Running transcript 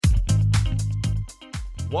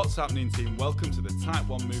What's happening, team? Welcome to the Type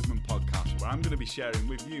 1 Movement Podcast, where I'm going to be sharing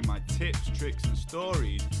with you my tips, tricks and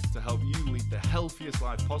stories to help you lead the healthiest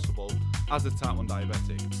life possible as a Type 1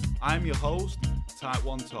 diabetic. I'm your host, Type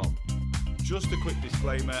 1 Tom. Just a quick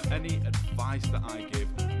disclaimer, any advice that I give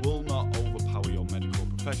will not overpower your medical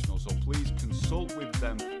professional, so please consult with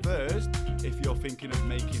them first if you're thinking of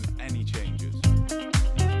making any changes.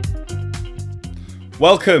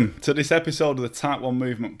 Welcome to this episode of the Type 1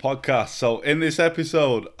 Movement Podcast. So in this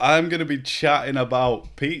episode, I'm going to be chatting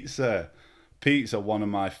about pizza. Pizza, one of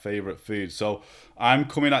my favourite foods. So I'm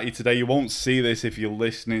coming at you today. You won't see this if you're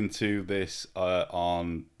listening to this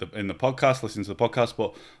in the podcast, listening to the podcast,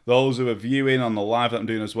 but those who are viewing on the live that I'm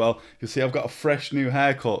doing as well, you'll see I've got a fresh new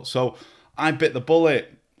haircut. So I bit the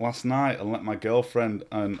bullet last night and let my girlfriend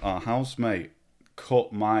and our housemate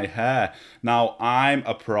cut my hair. Now, I'm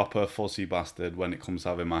a proper fussy bastard when it comes to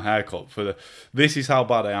having my hair cut. This is how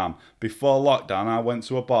bad I am. Before lockdown, I went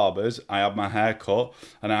to a barber's, I had my hair cut,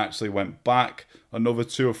 and I actually went back another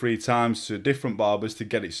 2 or 3 times to different barbers to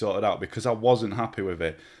get it sorted out because I wasn't happy with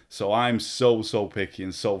it. So I'm so picky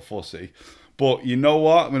and so fussy. But you know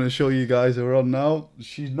what? I'm going to show you guys who are on now.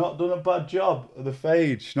 She's not done a bad job of the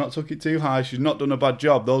fade. She's not took it too high. She's not done a bad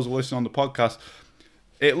job. Those who listen on the podcast,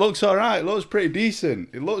 it looks all right. It looks pretty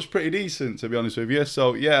decent. To be honest with you.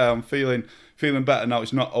 So yeah, I'm feeling better now.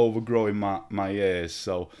 It's not overgrowing my ears.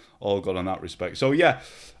 So all good on that respect. So yeah,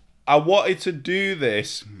 I wanted to do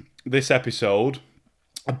this episode.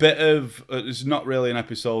 A bit of it's not really an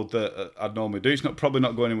episode that I'd normally do. It's probably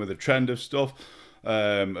not going in with a trend of stuff.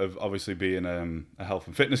 Of obviously being a health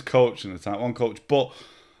and fitness coach and a Type 1 coach. But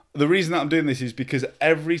the reason that I'm doing this is because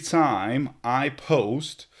every time I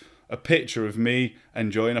post a picture of me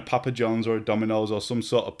enjoying a Papa John's or a Domino's or some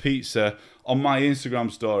sort of pizza on my Instagram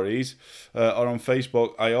stories or on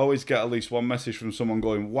Facebook, I always get at least one message from someone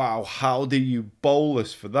going, wow, how do you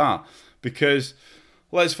bolus for that? Because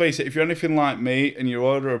let's face it, if you're anything like me and you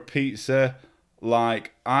order a pizza,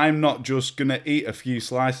 like I'm not just going to eat a few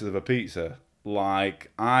slices of a pizza.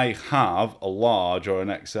 Like I have a large or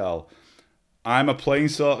an XL. I'm a plain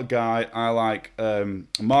sort of guy. I like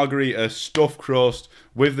margarita, stuffed crust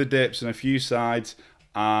with the dips and a few sides,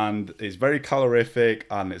 and it's very calorific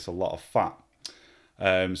and it's a lot of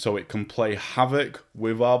fat. So it can play havoc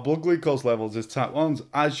with our blood glucose levels as Type 1s,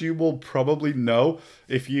 as you will probably know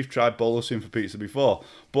if you've tried bolusing for pizza before.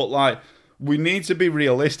 But like, we need to be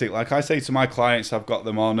realistic. Like I say to my clients, I've got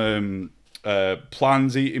them on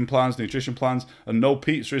plans, eating plans, nutrition plans, and no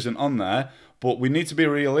pizza isn't on there. But we need to be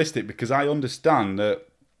realistic because I understand that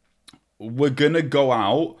we're going to go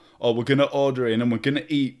out or we're going to order in and we're going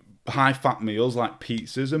to eat high-fat meals like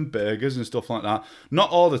pizzas and burgers and stuff like that.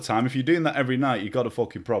 Not all the time. If you're doing that every night, you've got a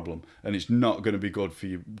fucking problem. And it's not going to be good for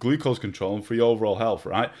your glucose control and for your overall health,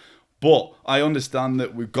 right? But I understand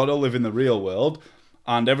that we've got to live in the real world.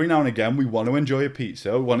 And every now and again, we want to enjoy a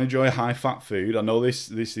pizza. We want to enjoy high-fat food. I know this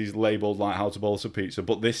is labelled like how to bolus a pizza,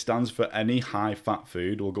 but this stands for any high-fat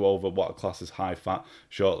food. We'll go over what a class is high-fat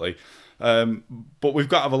shortly. But we've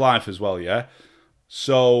got to have a life as well, yeah?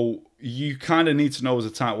 So you kind of need to know as a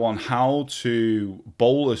Type 1 how to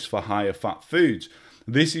bolus for higher-fat foods.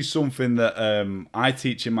 This is something that I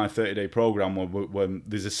teach in my 30-day program when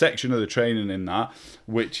there's a section of the training in that,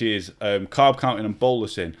 which is carb counting and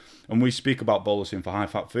bolusing. And we speak about bolusing for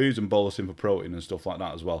high-fat foods and bolusing for protein and stuff like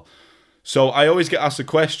that as well. So I always get asked a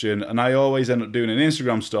question and I always end up doing an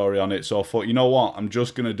Instagram story on it. So I thought, you know what? I'm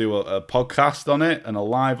just going to do a podcast on it and a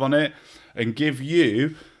live on it and give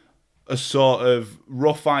you a sort of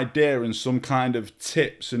rough idea and some kind of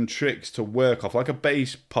tips and tricks to work off, like a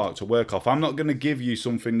base part to work off. I'm not going to give you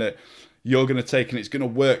something that you're going to take and it's going to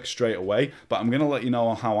work straight away, but I'm going to let you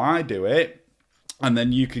know how I do it and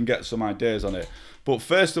then you can get some ideas on it. But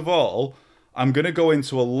first of all, I'm going to go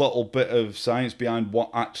into a little bit of science behind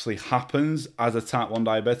what actually happens as a Type 1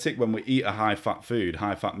 diabetic when we eat a high-fat food,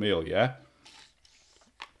 high-fat meal, yeah?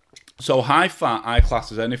 So high-fat, I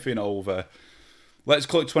class as anything over, let's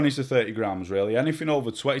call it 20 to 30 grams, really. Anything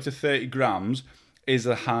over 20 to 30 grams is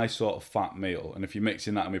a high sort of fat meal. And if you're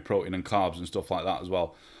mixing that in with protein and carbs and stuff like that as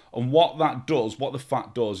well. And what that does, what the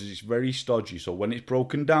fat does, is it's very stodgy. So when it's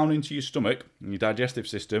broken down into your stomach and your digestive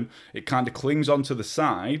system, it kind of clings onto the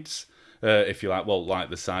sides, if you like, well, like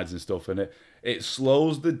the sides and stuff in it. It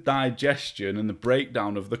slows the digestion and the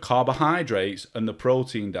breakdown of the carbohydrates and the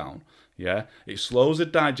protein down. Yeah, it slows the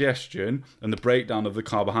digestion and the breakdown of the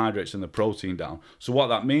carbohydrates and the protein down. So what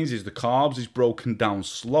that means is the carbs is broken down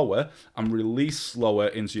slower and released slower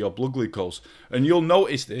into your blood glucose. And you'll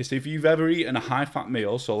notice this if you've ever eaten a high-fat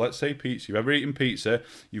meal. So let's say pizza. You've ever eaten pizza.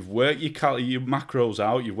 You've worked your macros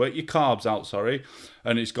out. You've worked your carbs out.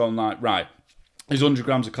 And it's gone like, right, There's 100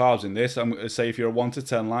 grams of carbs in this. I'm going to say if you're a 1 to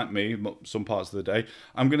 10 like me, some parts of the day,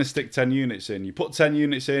 I'm going to stick 10 units in. You put 10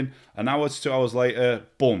 units in, an hour to 2 hours later,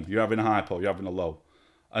 boom, you're having a hypo, you're having a low.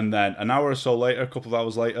 And then an hour or so later, a couple of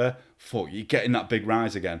hours later, you're getting that big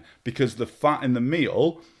rise again. Because the fat in the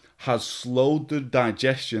meal has slowed the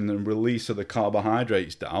digestion and release of the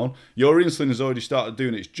carbohydrates down. Your insulin has already started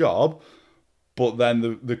doing its job, but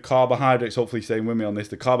then the carbohydrates, hopefully staying with me on this,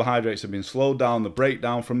 the carbohydrates have been slowed down, the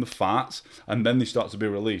breakdown from the fats, and then they start to be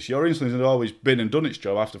released. Your insulin has always been and done its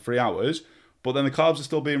job after 3 hours, but then the carbs are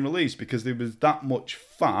still being released because there was that much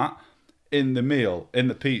fat in the meal, in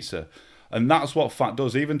the pizza. And that's what fat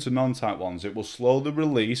does, even to non-type 1s. It will slow the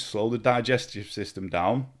release, slow the digestive system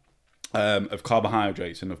down of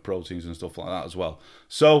carbohydrates and of proteins and stuff like that as well.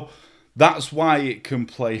 So that's why it can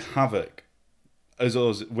play havoc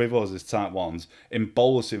with us as type 1s in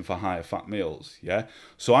bolusing for higher fat meals, yeah?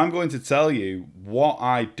 So I'm going to tell you what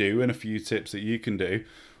I do and a few tips that you can do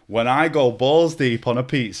when I go balls deep on a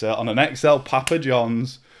pizza, on an XL Papa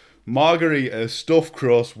John's, margarita, stuffed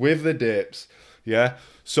crust with the dips, yeah?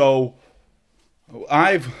 So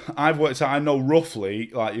I've worked out, I know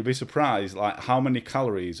roughly, like you'd be surprised, like how many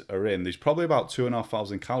calories are in. There's probably about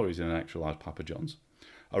 2,500 calories in an extra large Papa John's.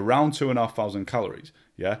 Around 2,500 calories,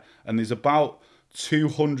 yeah? And there's about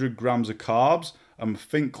 200 grams of carbs and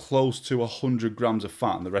think close to 100 grams of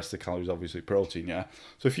fat, and the rest of the calories obviously protein, yeah?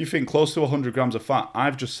 So if you think close to 100 grams of fat,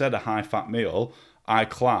 I've just said a high fat meal, I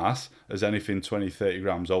class as anything 20, 30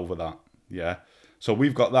 grams over that, yeah? So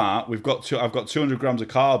we've got that, I've got 200 grams of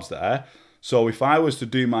carbs there. So if I was to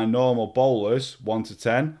do my normal bolus, 1 to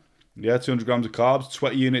 10, yeah, 200 grams of carbs,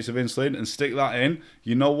 20 units of insulin, and stick that in,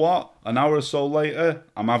 you know what? An hour or so later,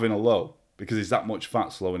 I'm having a low because there's that much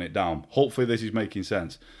fat slowing it down. Hopefully this is making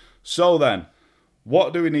sense. So then,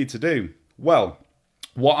 what do we need to do? Well,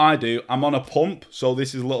 what I do, I'm on a pump, so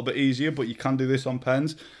this is a little bit easier, but you can do this on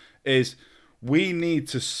pens, is we need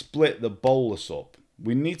to split the bolus up.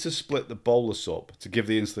 We need to split the bolus up to give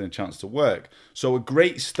the insulin a chance to work. So a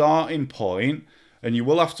great starting point, and you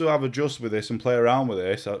will have to adjust with this and play around with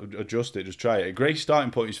this, adjust it, just try it. A great starting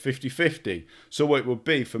point is 50-50. So what it would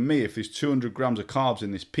be, for me, if there's 200 grams of carbs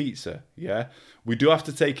in this pizza, yeah, we do have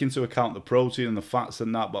to take into account the protein and the fats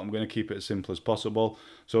and that, but I'm going to keep it as simple as possible.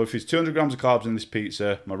 So if there's 200 grams of carbs in this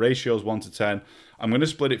pizza, my ratio is 1 to 10, I'm going to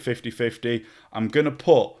split it 50-50. I'm going to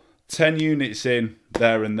put 10 units in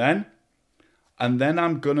there and then. And then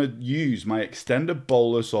I'm going to use my extended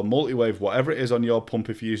bolus or multi-wave, whatever it is on your pump.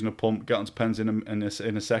 If you're using a pump, get onto pens in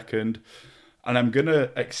a second. And I'm going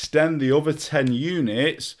to extend the other 10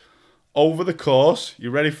 units over the course. You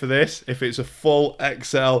ready for this? If it's a full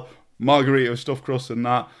XL margarita stuffed crust and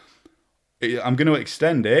that, I'm going to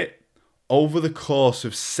extend it over the course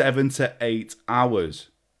of 7 to 8 hours.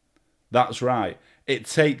 That's right. It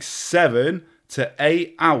takes 7 to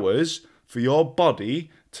 8 hours for your body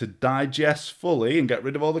to digest fully and get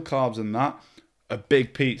rid of all the carbs and that, a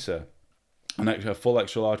big pizza, a full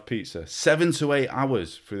extra large pizza. 7 to 8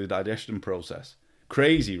 hours through the digestion process.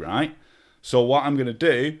 Crazy, right? So what I'm going to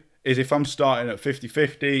do is if I'm starting at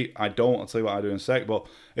 50-50, I'll tell you what I do in a sec, but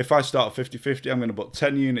if I start at 50-50, I'm going to put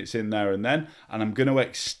 10 units in there and then, and I'm going to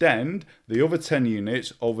extend the other 10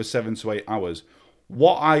 units over 7 to 8 hours.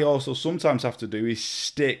 What I also sometimes have to do is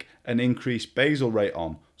stick an increased basal rate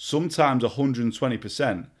on, sometimes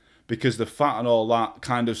 120%, because the fat and all that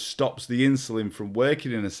kind of stops the insulin from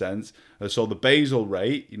working in a sense. So the basal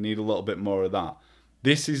rate, you need a little bit more of that.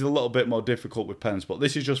 This is a little bit more difficult with pens, but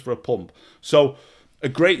this is just for a pump. So a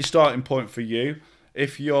great starting point for you,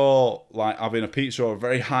 if you're like having a pizza or a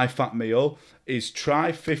very high fat meal, is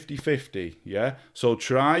try 50-50, yeah? So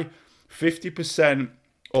try 50%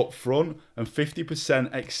 up front and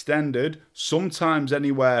 50% extended, sometimes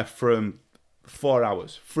anywhere from 4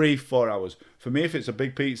 hours, 3-4 hours. For me, if it's a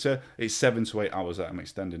big pizza, it's 7 to 8 hours that I'm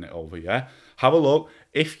extending it over, yeah? Have a look.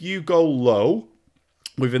 If you go low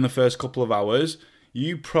within the first couple of hours,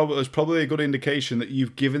 there's probably a good indication that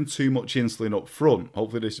you've given too much insulin up front.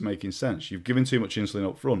 Hopefully this is making sense. You've given too much insulin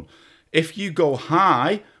up front. If you go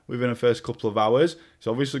high within the first couple of hours, it's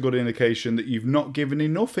obviously a good indication that you've not given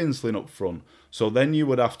enough insulin up front. So then you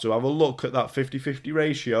would have to have a look at that 50-50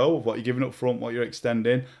 ratio of what you're giving up front, what you're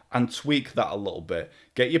extending, and tweak that a little bit.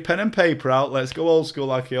 Get your pen and paper out, let's go old school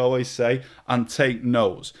like I always say, and take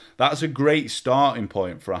notes. That's a great starting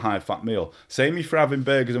point for a high fat meal. Same if you're having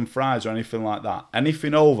burgers and fries or anything like that.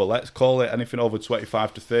 Anything over, let's call it anything over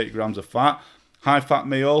 25 to 30 grams of fat, high fat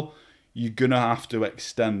meal, you're going to have to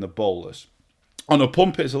extend the bolus. On a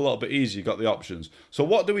pump, it's a little bit easier, you've got the options. So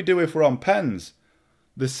what do we do if we're on pens?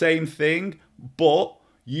 The same thing, but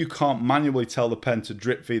you can't manually tell the pen to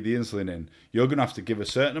drip feed the insulin in. You're going to have to give a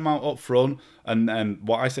certain amount up front. And then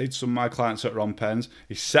what I say to some of my clients that are on pens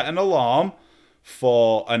is set an alarm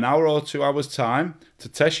for an hour or 2 hours time to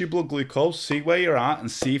test your blood glucose, see where you're at,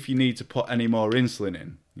 and see if you need to put any more insulin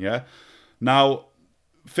in. Yeah. Now,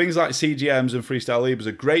 things like CGMs and Freestyle Libras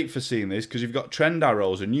are great for seeing this because you've got trend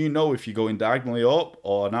arrows, and you know if you're going diagonally up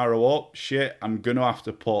or an arrow up, shit, I'm going to have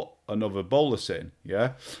to put another bolus in.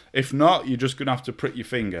 Yeah. If not, you're just going to have to prick your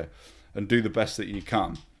finger and do the best that you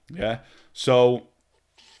can. Yeah. So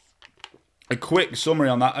a quick summary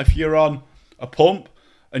on that. If you're on a pump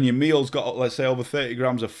and your meal's got, let's say, over 30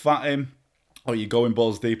 grams of fat in, or you're going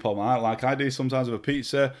balls deep on that, like I do sometimes with a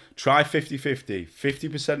pizza, try 50-50.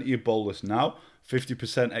 50% of your bolus now,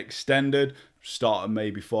 50% extended, start at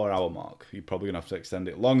maybe 4 hour mark. You're probably going to have to extend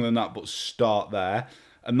it longer than that, but start there.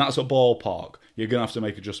 And that's a ballpark. You're going to have to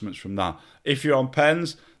make adjustments from that. If you're on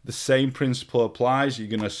pens, the same principle applies. You're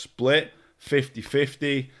going to split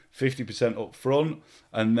 50-50, 50% up front,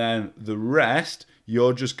 and then the rest,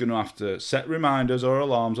 you're just going to have to set reminders or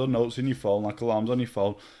alarms or notes in your phone, like alarms on your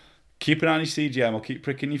phone. Keep an eye on your CGM or keep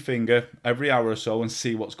pricking your finger every hour or so and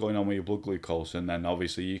see what's going on with your blood glucose. And then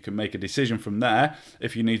obviously you can make a decision from there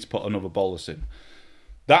if you need to put another bolus in.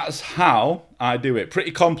 That's how I do it. Pretty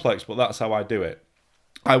complex, but that's how I do it.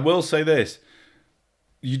 I will say this.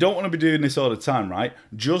 You don't want to be doing this all the time, right?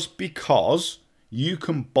 Just because you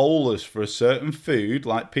can bolus for a certain food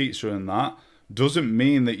like pizza and that doesn't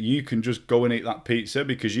mean that you can just go and eat that pizza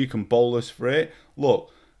because you can bolus for it.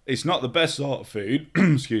 Look, it's not the best sort of food,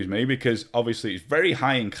 excuse me, because obviously it's very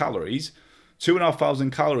high in calories.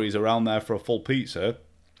 2,500 calories around there for a full pizza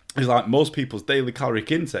is like most people's daily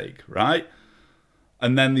caloric intake, right?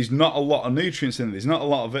 And then there's not a lot of nutrients in it. There's not a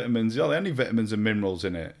lot of vitamins. There are any vitamins and minerals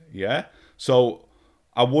in it, yeah? So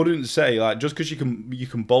I wouldn't say, like, just because you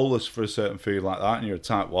can bolus for a certain food like that and you're a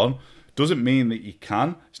type 1, doesn't mean that you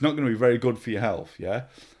can. It's not going to be very good for your health, yeah?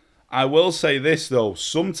 I will say this, though.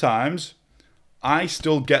 Sometimes I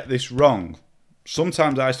still get this wrong.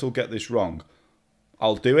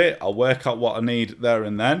 I'll do it. I'll work out what I need there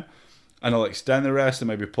and then, and I'll extend the rest and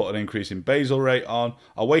maybe put an increase in basal rate on.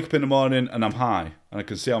 I'll wake up in the morning and I'm high, and I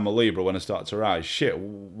can see on my Libra when I start to rise. Shit,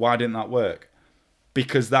 why didn't that work?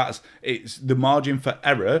 Because it's the margin for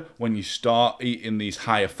error when you start eating these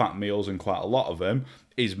higher fat meals, and quite a lot of them,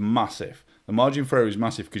 is massive. The margin for error is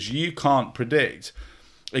massive because you can't predict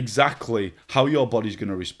exactly how your body's going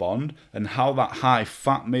to respond and how that high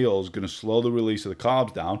fat meal is going to slow the release of the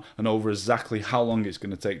carbs down and over exactly how long it's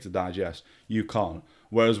going to take to digest. You can't.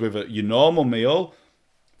 Whereas with your normal meal,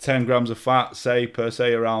 10 grams of fat, say, per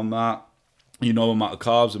se, around that, you know, amount of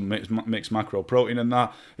carbs and mixed macro protein and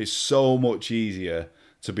that, it's so much easier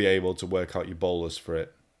to be able to work out your bolus for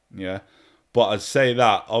it. Yeah. But I'd say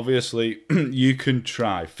that, obviously, you can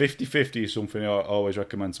try. 50-50 is something I always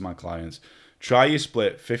recommend to my clients. Try your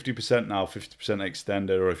split, 50% now, 50%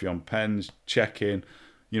 extended, or if you're on pens, check in,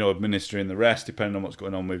 administering the rest, depending on what's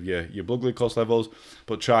going on with your blood glucose levels.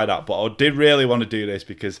 But try that. But I did really want to do this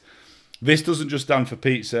because this doesn't just stand for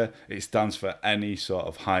pizza, it stands for any sort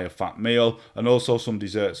of higher fat meal, and also some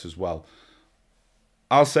desserts as well.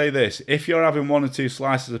 I'll say this, if you're having 1 or 2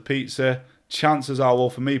 slices of pizza, chances are,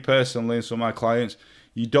 well, for me personally and some of my clients,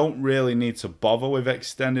 you don't really need to bother with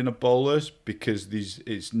extending a bolus because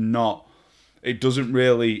it doesn't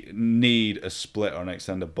really need a split or an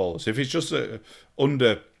extended bolus. If it's just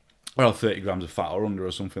under 30 grams of fat or under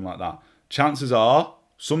or something like that, chances are,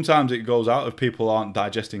 sometimes it goes out if people aren't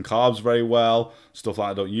digesting carbs very well, stuff like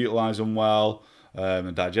that, don't utilize them well,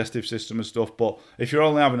 the digestive system and stuff. But if you're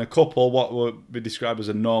only having a couple, what would be described as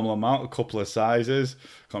a normal amount, a couple of sizes,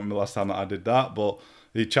 can't remember the last time that I did that, but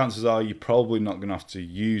the chances are you're probably not going to have to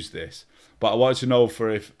use this. But I wanted to know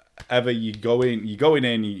for if ever you're going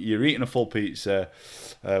in, you're eating a full pizza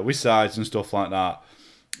with sides and stuff like that,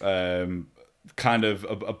 kind of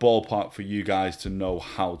a ballpark for you guys to know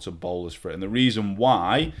how to bolus for it. And the reason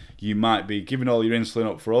why you might be giving all your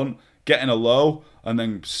insulin up front, getting a low, and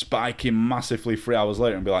then spiking massively 3 hours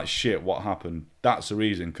later and be like, shit, what happened? That's the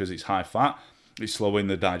reason, because it's high fat. It's slowing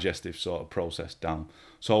the digestive sort of process down.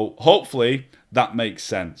 So hopefully that makes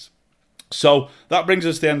sense. So that brings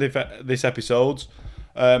us to the end of this episode.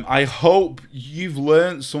 I hope you've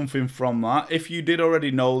learned something from that. If you did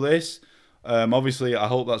already know this, obviously I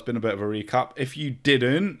hope that's been a bit of a recap. If you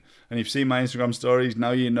didn't, and you've seen my Instagram stories,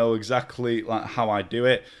 now you know exactly like how I do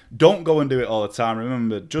it. Don't go and do it all the time.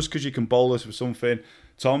 Remember, just because you can bolus for something,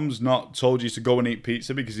 Tom's not told you to go and eat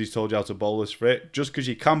pizza because he's told you how to bolus for it. Just because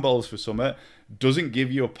you can bolus for something doesn't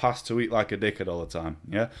give you a pass to eat like a dickhead all the time.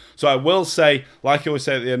 Yeah. So I will say, like I always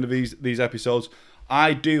say at the end of these episodes,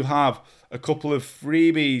 I do have a couple of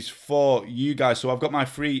freebies for you guys. So I've got my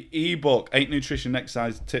free ebook, 8 Nutrition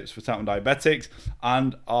Exercise Tips for Type 1 Diabetics,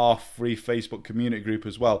 and our free Facebook community group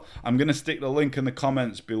as well. I'm going to stick the link in the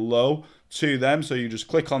comments below to them. So you just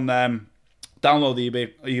click on them, download the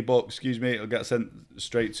ebook, it'll get sent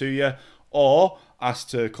straight to you, or ask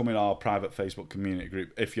to come in our private Facebook community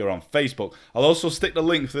group if you're on Facebook. I'll also stick the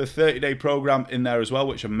link for the 30-day program in there as well,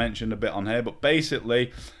 which I mentioned a bit on here. But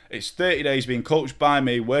basically, it's 30 days being coached by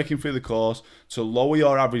me, working through the course to lower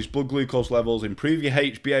your average blood glucose levels, improve your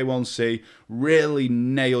HbA1c, really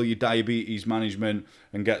nail your diabetes management,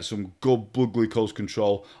 and get some good blood glucose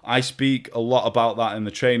control. I speak a lot about that in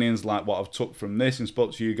the trainings, like what I've took from this and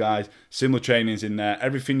spoke to you guys. Similar trainings in there,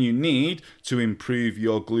 everything you need to improve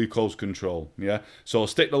your glucose control. Yeah. So I'll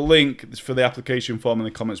stick the link for the application form in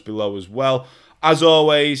the comments below as well. As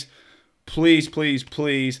always, please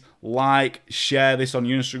like, share this on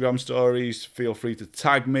your Instagram stories. Feel free to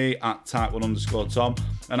tag me at type1_Tom.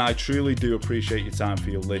 And I truly do appreciate your time for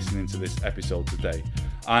your listening to this episode today.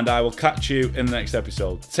 And I will catch you in the next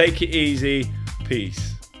episode. Take it easy. Peace.